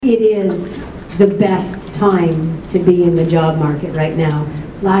It is the best time to be in the job market right now.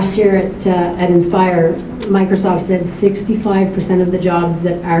 Last year at Inspire, Microsoft said 65% of the jobs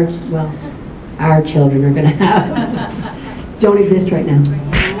that our children are going to have don't exist right now.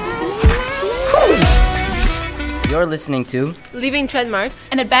 You're listening to Leaving Treadmarks,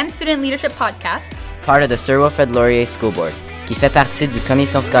 an advanced student leadership podcast, part of the Sir Wilfrid Laurier School Board, qui fait partie du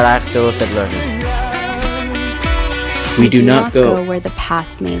commission scolaire Sir Wilfrid Laurier. We do not go where the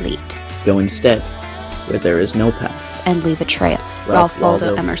path may lead. Go instead where there is no path. And leave a trail. Ralph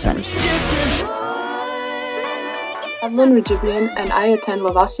Waldo Emerson. Evelyn Rajibian, and I attend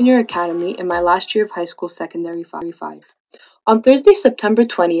Laval Senior Academy in my last year of high school secondary 5. On Thursday, September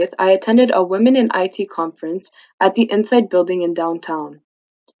 20th, I attended a Women in IT conference at the Inside building in downtown.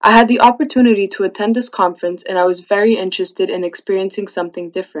 I had the opportunity to attend this conference and I was very interested in experiencing something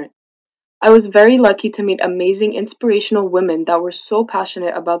different. I was very lucky to meet amazing, inspirational women that were so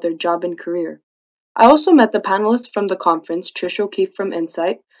passionate about their job and career. I also met the panelists from the conference, Trish O'Keefe from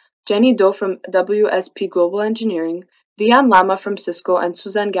Insight, Jenny Do from WSP Global Engineering, Diane Lama from Cisco, and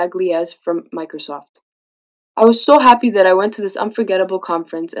Suzanne Gagliese from Microsoft. I was so happy that I went to this unforgettable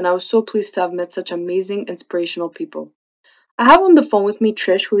conference, and I was so pleased to have met such amazing, inspirational people. I have on the phone with me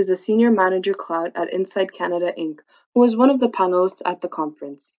Trish, who is a Senior Manager Cloud at Inside Canada Inc., who was one of the panelists at the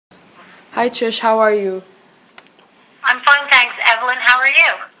conference. Hi Trish, how are you? I'm fine, thanks. Evelyn, how are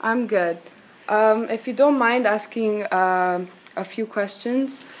you? I'm good. If you don't mind asking a few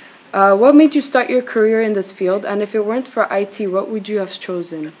questions, what made you start your career in this field? And if it weren't for IT, what would you have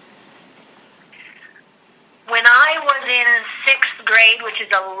chosen? When I was in 6th grade, which is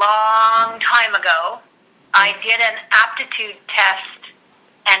a long time ago, I did an aptitude test,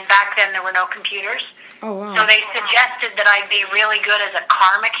 and back then there were no computers. Oh, wow. So they suggested that I'd be really good as a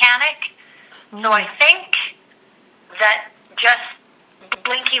car mechanic. So I think that just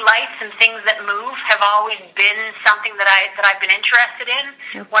blinky lights and things that move have always been something that I've been interested in.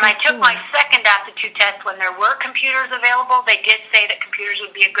 When I took my second aptitude test, when there were computers available, they did say that computers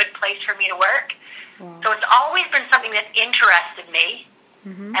would be a good place for me to work. Wow. So it's always been something that interested me.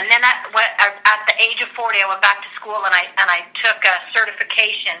 Mm-hmm. And then at the age of 40, I went back to school and I took a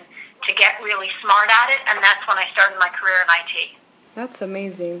certification to get really smart at it, and that's when I started my career in IT. That's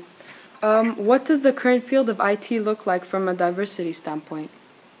amazing. What does the current field of IT look like from a diversity standpoint?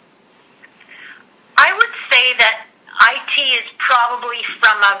 I would say that IT is probably,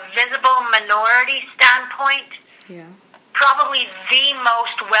 from a visible minority standpoint, probably the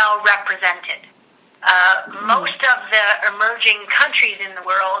most well represented. Most of the emerging countries in the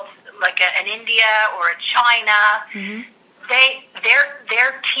world, like an India or a China,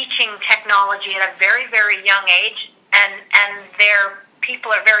 they're teaching technology at a very, very young age, and their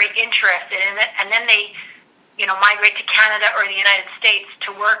people are very interested in it, and then they, migrate to Canada or the United States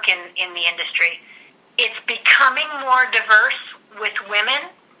to work in the industry. It's becoming more diverse with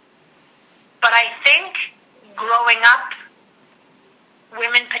women, but I think growing up,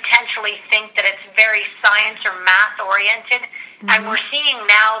 women potentially think that it's very science or math oriented, and we're seeing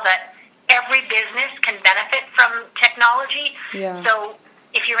now that every business can benefit from technology. Yeah. So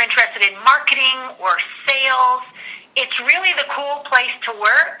if you're interested in marketing or sales, it's really the cool place to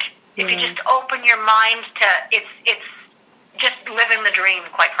work if you just open your mind to it's just living the dream,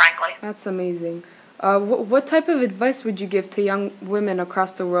 quite frankly. That's amazing. What type of advice would you give to young women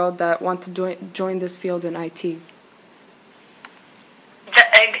across the world that want to join this field in IT?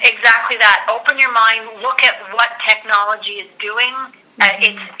 Exactly that. Open your mind. Look at what technology is doing.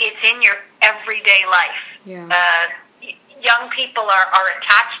 It's in your everyday life. Yeah. Young people are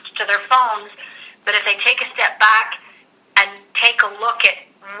attached to their phones, but if they take a step back and take a look at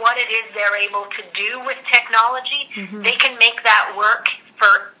what it is they're able to do with technology, they can make that work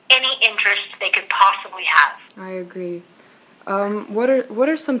for any interest they could possibly have. I agree. What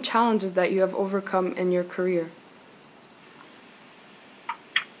are some challenges that you have overcome in your career?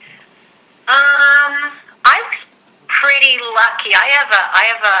 I was pretty lucky. I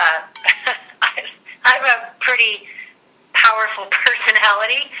have a pretty powerful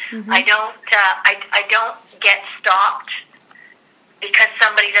personality. I don't get stopped because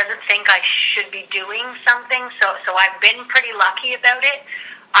somebody doesn't think I should be doing something. So I've been pretty lucky about it.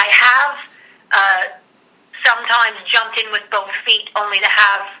 I have sometimes jumped in with both feet, only to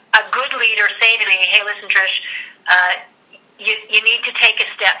have a good leader say to me, "Hey, listen, Trish, you need to take a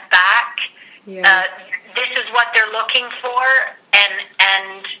step back. This is what they're looking for,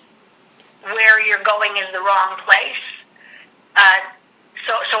 and where you're going is the wrong place."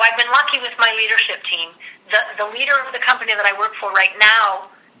 So I've been lucky with my leadership team. The leader of the company that I work for right now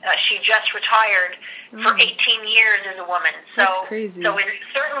She just retired for 18 years as a woman. So, That's crazy. So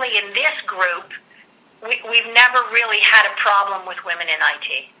certainly in this group, we've never really had a problem with women in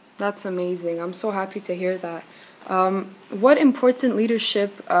IT. That's amazing. I'm so happy to hear that. What important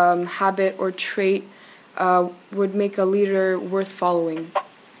leadership habit or trait would make a leader worth following?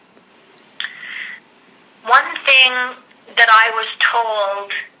 One thing that I was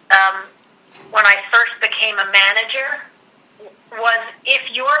told when I first became a manager was, if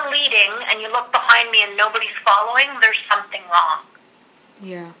you're leading and you look behind me and nobody's following, there's something wrong.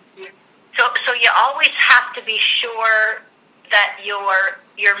 Yeah. So you always have to be sure that your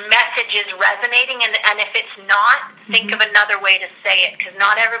message is resonating, and if it's not, think of another way to say it, because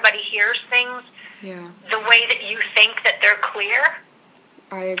not everybody hears things the way that you think that they're clear.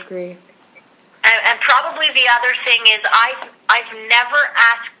 I agree. And probably the other thing is, I've never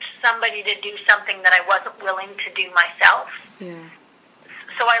asked somebody to do something that I wasn't willing to do myself. Yeah.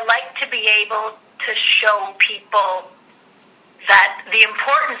 So I like to be able to show people that the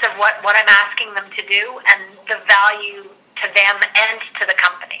importance of what I'm asking them to do and the value to them and to the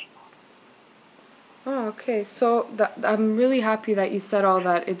company. Oh, okay. So I'm really happy that you said all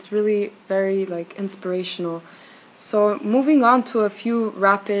that. It's really very inspirational. So moving on to a few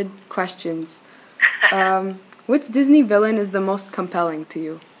rapid questions. Which Disney villain is the most compelling to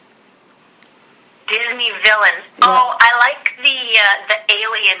you? Disney villain. Yeah. Oh, I like the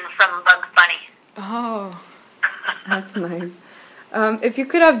alien from Bugs Bunny. Oh, that's nice. If you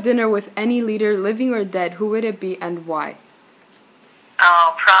could have dinner with any leader, living or dead, who would it be and why?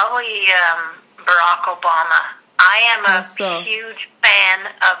 Oh, probably Barack Obama. I am a huge fan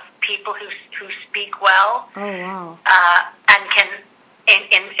of people who speak well. Oh, wow. And can,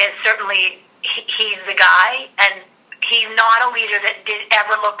 certainly, he's the guy, and he's not a leader that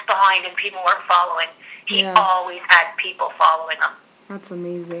ever looked behind and people weren't following. He always had people following him. That's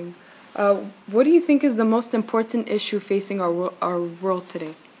amazing. What do you think is the most important issue facing our world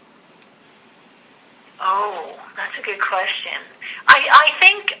today? Oh, that's a good question. I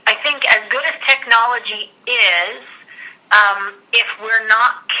think as good as technology is, if we're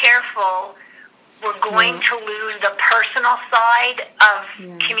not careful, we're going to lose the personal side of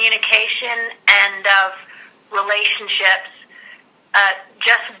communication and of relationships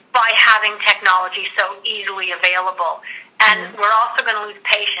just by having technology so easily available. And we're also going to lose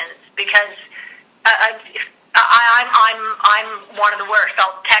patience, because I'm one of the worst.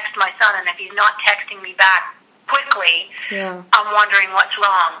 I'll text my son, and if he's not texting me back quickly, I'm wondering what's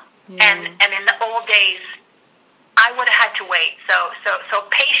wrong. And in the old days, I would have had to wait. So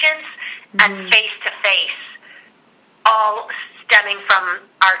patience and face-to-face, all stemming from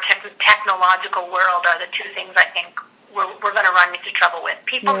our technological world, are the two things I think we're going to run into trouble with.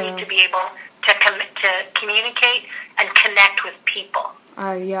 People need to be able to communicate and connect with people.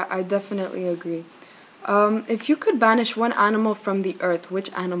 I definitely agree. If you could banish one animal from the earth,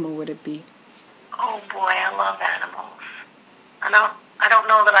 which animal would it be? Oh boy, I love animals. I don't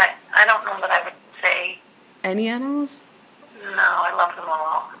know that I would say any animals. No, I love them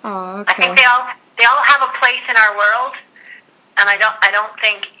all. Oh, okay. I think they all have a place in our world, and I don't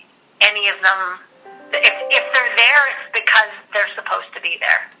think any of them. If they're there, it's because they're supposed to be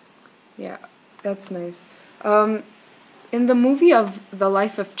there. Yeah, that's nice. In the movie of The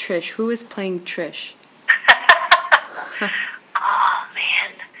Life of Trish, who is playing Trish? Oh,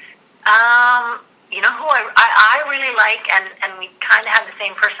 man. You know who I really like, and we kind of have the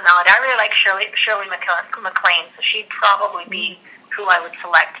same personality. I really like Shirley MacLaine, so she'd probably be who I would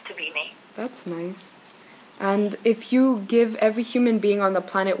select to be me. That's nice. And if you give every human being on the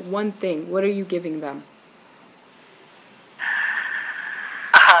planet one thing, what are you giving them?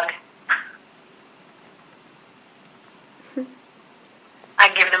 A hug.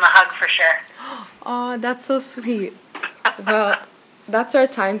 I'd give them a hug for sure. Oh, that's so sweet. Well, that's our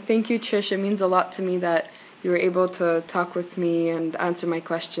time. Thank you, Trish. It means a lot to me that you were able to talk with me and answer my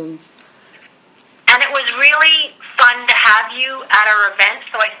questions. And it was really fun to have you at our event,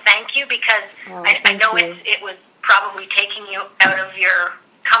 so I thank you, because I know it was probably taking you out of your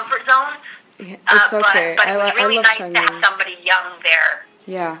comfort zone. Yeah, it's okay. But it was really I love nice Chinese. to have somebody young there.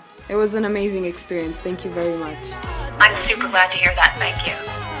 Yeah, it was an amazing experience. Thank you very much. I'm super glad to hear that. Thank you.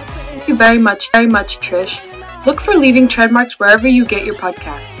 Thank you very much, Trish. Look for Leaving Treadmarks wherever you get your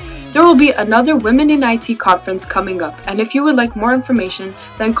podcasts. There will be another Women in IT conference coming up, and if you would like more information,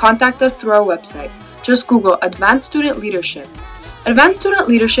 then contact us through our website. Just Google Advanced Student Leadership. Advanced Student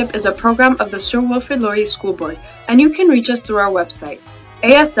Leadership is a program of the Sir Wilfrid Laurier School Board, and you can reach us through our website,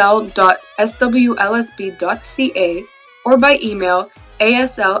 asl.swlsb.ca, or by email,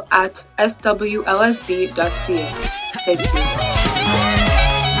 asl@swlsb.ca. Thank you.